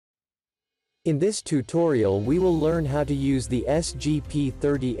In this tutorial we will learn how to use the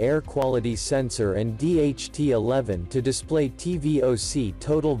SGP30 air quality sensor and DHT11 to display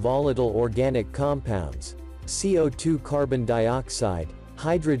TVOC-Total volatile organic compounds, CO2 carbon dioxide,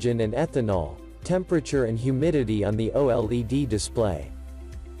 hydrogen and ethanol, temperature and humidity on the OLED display.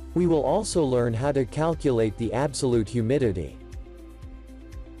 We will also learn how to calculate the absolute humidity.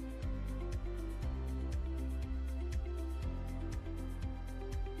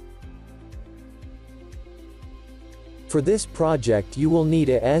 For this project you will need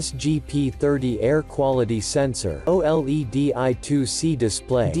a SGP30 air quality sensor, OLED I2C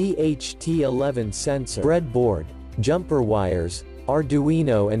display, DHT11 sensor, breadboard, jumper wires,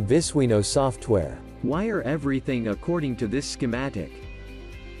 Arduino and Visuino software. Wire everything according to this schematic.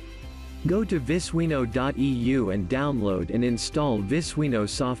 Go to visuino.eu and download and install Visuino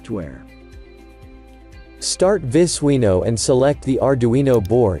software. Start Visuino and select the Arduino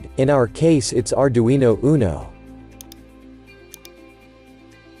board, in our case it's Arduino Uno.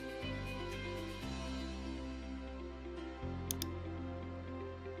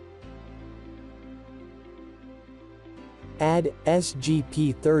 Add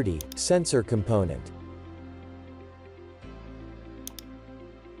SGP30 sensor component.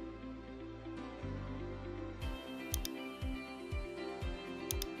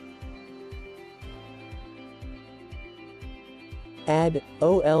 Add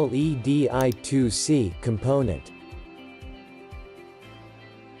OLED I2C component.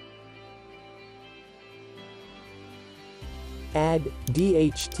 Add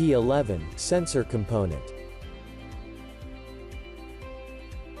DHT11 sensor component.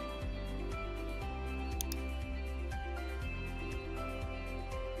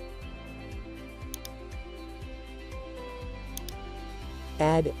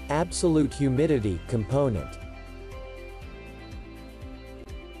 Add absolute humidity component.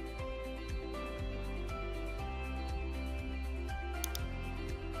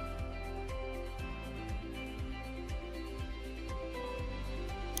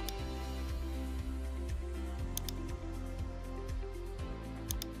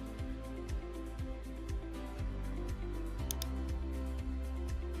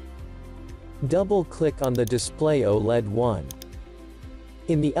 Double-click on the display OLED 1.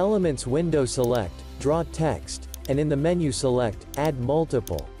 In the Elements window select, Draw Text, and in the menu select, Add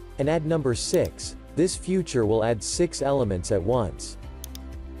Multiple, and add number 6, this feature will add 6 elements at once.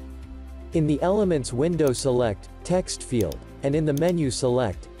 In the Elements window select, Text Field, and in the menu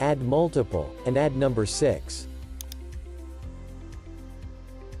select, Add Multiple, and add number 6.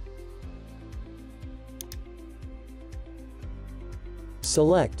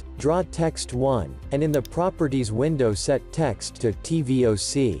 Select, Draw Text 1, and in the Properties window set text to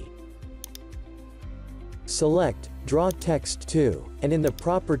TVOC. Select, Draw Text 2, and in the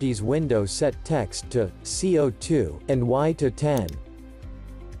Properties window set text to CO2 and Y to 10.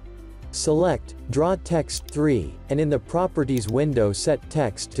 Select, Draw Text 3, and in the Properties window set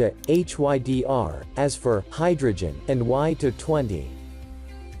text to HYDR, as for hydrogen, and Y to 20.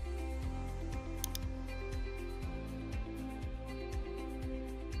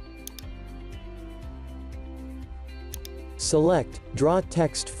 Select, Draw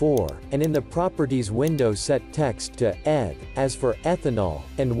Text 4, and in the Properties window set text to ETH, as for ethanol,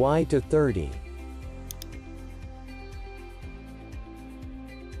 and Y to 30.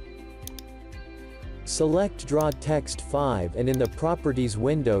 Select Draw Text 5 and in the Properties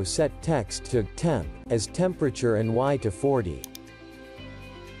window set text to Temp, as temperature and Y to 40.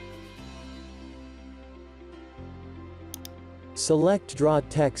 Select Draw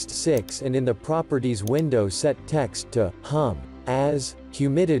Text 6 and in the Properties window set text to Hum, as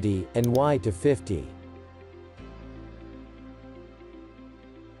humidity, and Y to 50.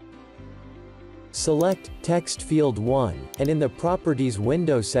 Select Text Field 1, and in the Properties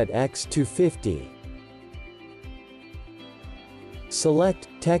window set X to 50. Select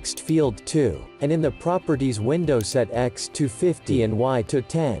Text Field 2, and in the Properties window set X to 50 and Y to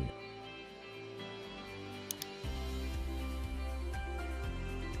 10.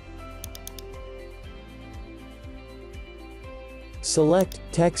 Select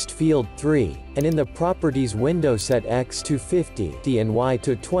Text Field 3, and in the Properties window set X to 50 and Y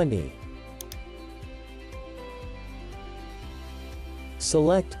to 20.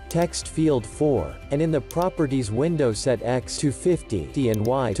 Select Text Field 4, and in the Properties window set X to 50 and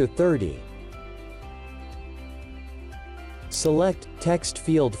Y to 30. Select Text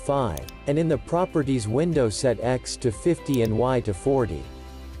Field 5, and in the Properties window set X to 50 and Y to 40.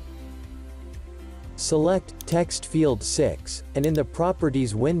 Select Text Field 6, and in the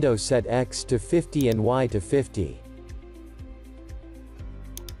Properties window set X to 50 and Y to 50.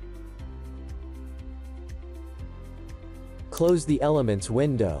 close the Elements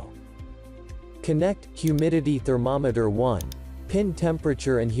window. Connect Humidity Thermometer 1, pin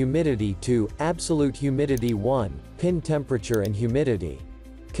Temperature and Humidity to Absolute Humidity 1, pin Temperature and Humidity.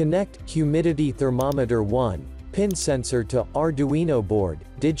 Connect Humidity Thermometer 1, pin Sensor to Arduino board,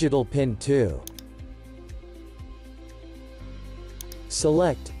 digital pin 2.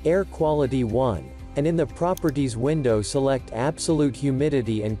 Select Air Quality 1, and in the Properties window select Absolute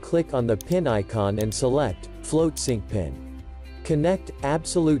Humidity and click on the pin icon and select Float Sync Pin. Connect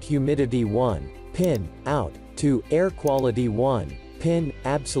Absolute Humidity 1, pin, out, to Air Quality 1, pin,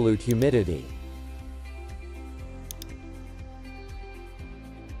 Absolute Humidity.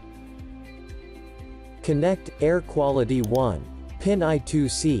 Connect Air Quality 1, pin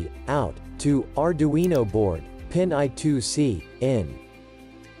I2C, out, to Arduino board, pin I2C, in.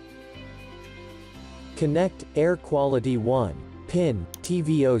 Connect Air Quality 1, pin,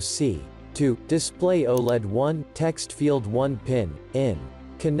 TVOC, to Display OLED 1, Text Field 1 pin, in.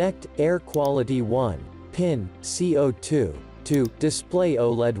 Connect Air Quality 1, pin, CO2, to Display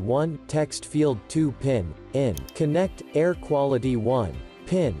OLED 1, Text Field 2 pin, in. Connect Air Quality 1,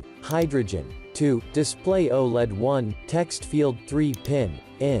 pin, Hydrogen, to Display OLED 1, Text Field 3 pin,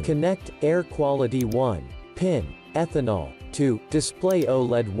 in. Connect Air Quality 1, pin, Ethanol, to Display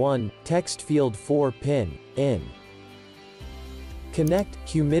OLED 1, Text Field 4 pin, in. Connect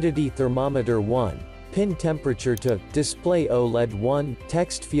Humidity Thermometer 1, pin Temperature to Display OLED 1,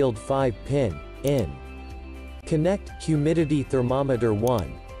 Text Field 5 pin, in. Connect Humidity Thermometer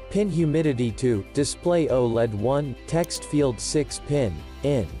 1, pin Humidity to Display OLED 1, Text Field 6 pin,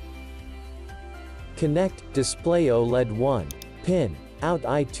 in. Connect Display OLED 1, pin, out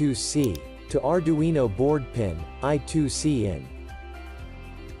I2C, to Arduino board pin, I2C in.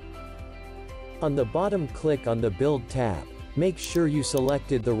 On the bottom click on the Build tab. Make sure you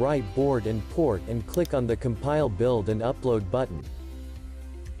selected the right board and port and click on the Compile Build and Upload button.